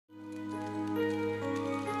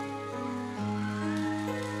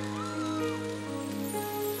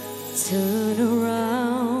turn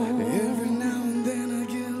around. Every now and then I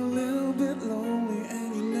get a little bit lonely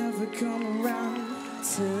and you never come around.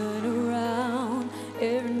 Turn around.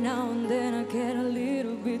 Every now and then I get a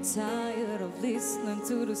little bit tired of listening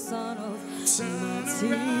to the sound of my tears.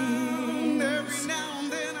 Every now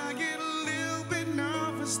and then I get a little bit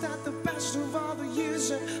nervous that the best of all the years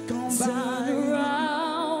have gone by. Turn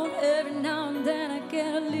around. Every now and then I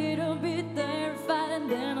get a little bit terrified, and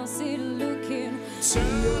then I see the look in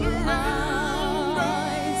your eyes.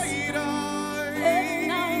 Every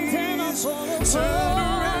now and then I fall apart.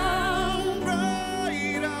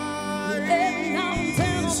 Every now and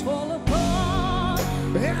then I fall apart.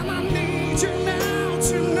 And I need you now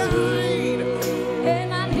tonight.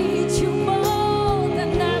 And I need you more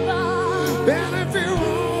than ever. And if you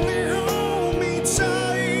only hold me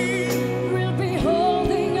tight, We'll be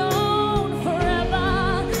holding on forever,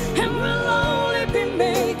 and we'll only be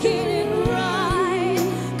making it right,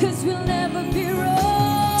 'cause we'll never be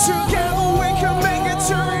wrong. together we can make it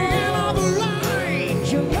to the end of the line.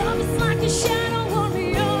 Your love is like a shadow on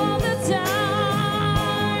me all the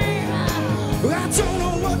time. I don't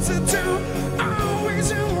know what to do, I always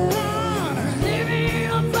in the run.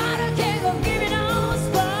 Living on fire, can't go giving on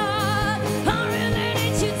spot. I really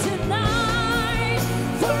need you tonight.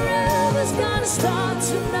 Forever's gonna start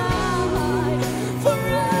tonight.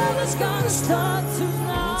 Forever's gonna start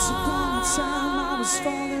Once upon a time I was tonight.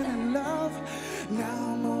 falling in love, now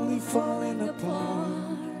I'm only falling apart.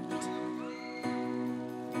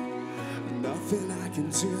 Nothing I can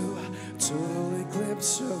do, total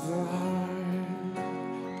eclipse of the heart.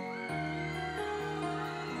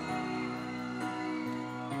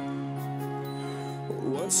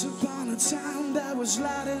 Once upon a time there was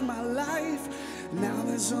light in my life, now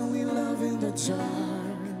there's only love in the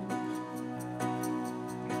dark.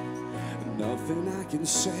 Nothing I can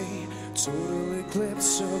say, total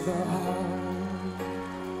eclipse of the heart.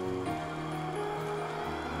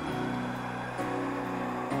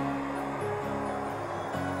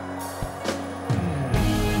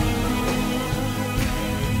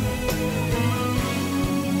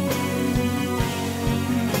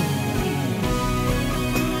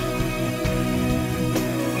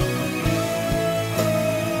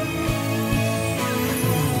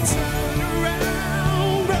 Turn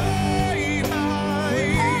around, bright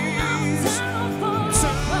eyes.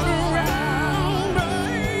 Turn around,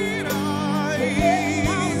 bright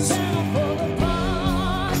eyes.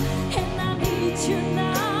 And I need you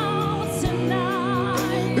now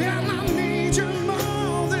tonight. And I need you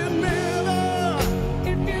more than ever.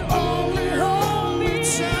 If you only hold me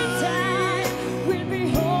tight, we'll be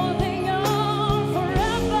holding on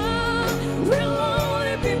forever. We'll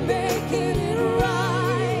only be making it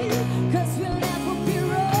right, 'cause we'll never be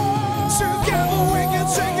wrong. Together we can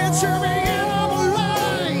take it to the end of the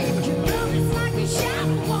line. Your love is like a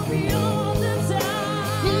shadow on me all the time.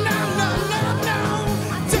 No, no, no, no.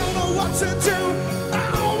 I don't know what to do. I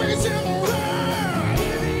always in the run.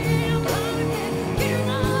 Giving up on it, giving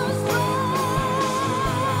us wrong.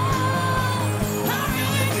 I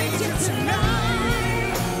really need you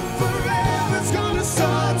tonight. Forever's gonna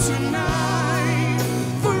start tonight.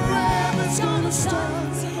 Forever's gonna start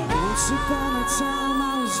tonight. Once upon a time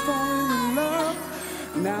I was falling in love.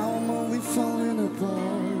 Now I'm only falling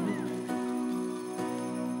apart.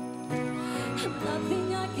 Nothing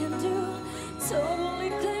I can do, total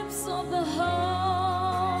eclipse of the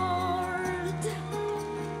heart.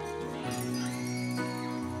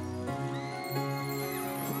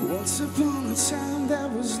 Once upon a time there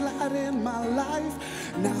was light in my life.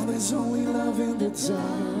 Now there's only love in the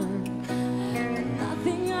dark.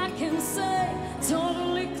 Nothing I can say,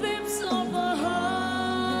 total eclipse of the heart.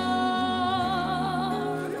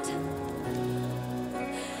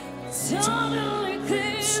 Total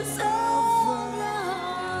eclipse of